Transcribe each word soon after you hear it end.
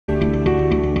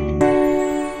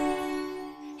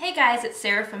guys, it's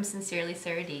Sarah from Sincerely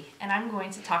Sarah D, and I'm going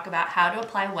to talk about how to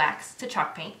apply wax to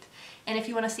chalk paint. And if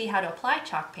you want to see how to apply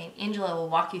chalk paint, Angela will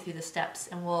walk you through the steps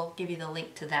and we'll give you the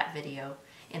link to that video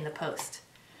in the post.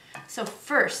 So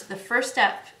first, the first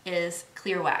step is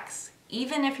clear wax.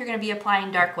 Even if you're going to be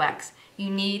applying dark wax,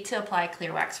 you need to apply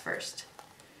clear wax first.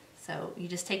 So you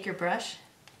just take your brush,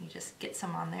 you just get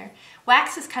some on there.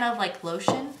 Wax is kind of like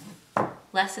lotion,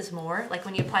 less is more. Like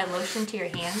when you apply lotion to your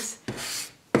hands.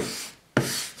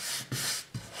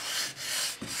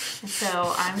 And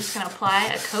so I'm just going to apply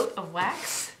a coat of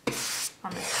wax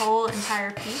on this whole entire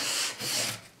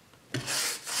piece.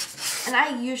 And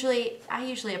I usually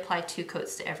apply 2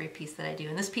 coats to every piece that I do.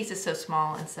 And this piece is so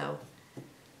small, and so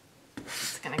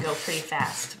it's going to go pretty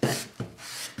fast. But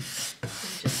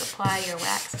you just apply your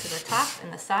wax to the top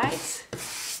and the sides.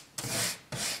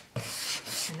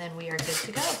 And then we are good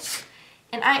to go.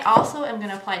 And I also am going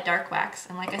to apply dark wax.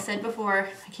 And like I said before,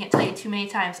 I can't tell you too many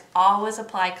times, always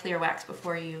apply clear wax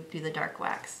before you do the dark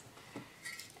wax.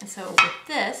 And so with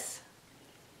this,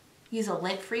 use a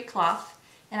lint-free cloth.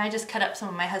 And I just cut up some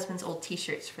of my husband's old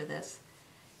t-shirts for this.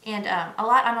 And on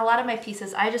a lot of my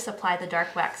pieces, I just apply the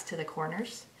dark wax to the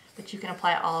corners. But you can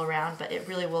apply it all around, but it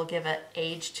really will give an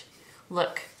aged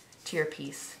look to your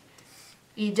piece.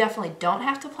 You definitely don't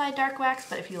have to apply dark wax,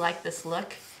 but if you like this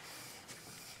look,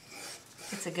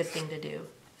 it's a good thing to do.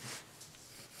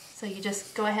 So you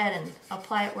just go ahead and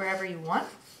apply it wherever you want.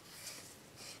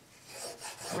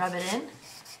 Rub it in.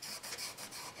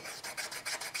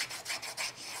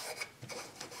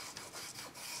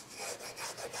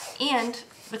 And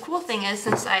the cool thing is,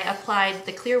 since I applied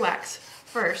the clear wax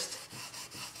first,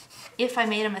 if I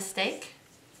made a mistake,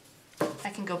 I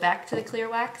can go back to the clear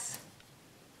wax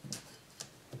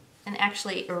and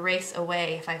actually erase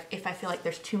away if I feel like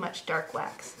there's too much dark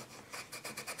wax.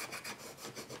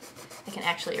 I can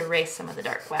actually erase some of the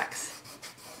dark wax.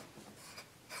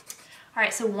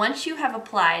 Alright, so once you have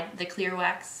applied the clear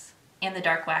wax and the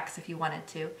dark wax, if you wanted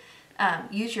to,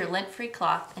 use your lint-free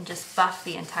cloth and just buff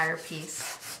the entire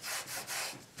piece.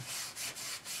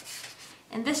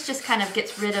 And this just kind of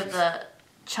gets rid of the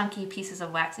chunky pieces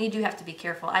of wax. And you do have to be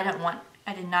careful. I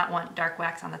did not want dark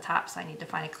wax on the top, so I need to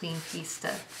find a clean piece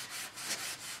to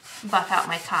buff out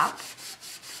my top.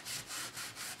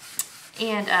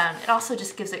 And it also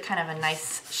just gives it kind of a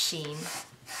nice sheen.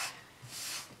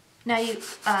 Now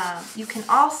you can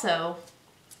also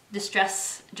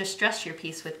distress your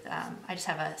piece with, I just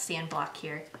have a sand block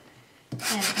here. And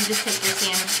you just take your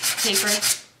sandpaper,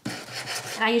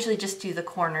 and I usually just do the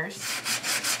corners.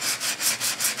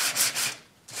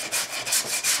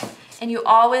 And you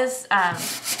always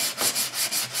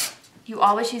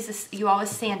use this. You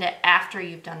always sand it after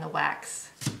you've done the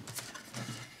wax.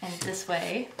 And this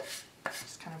way,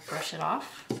 just kind of brush it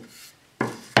off.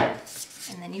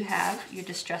 And then you have your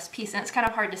distressed piece. And it's kind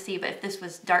of hard to see, but if this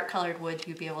was dark colored wood,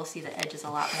 you'd be able to see the edges a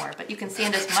lot more. But you can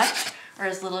sand as much or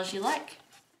as little as you like.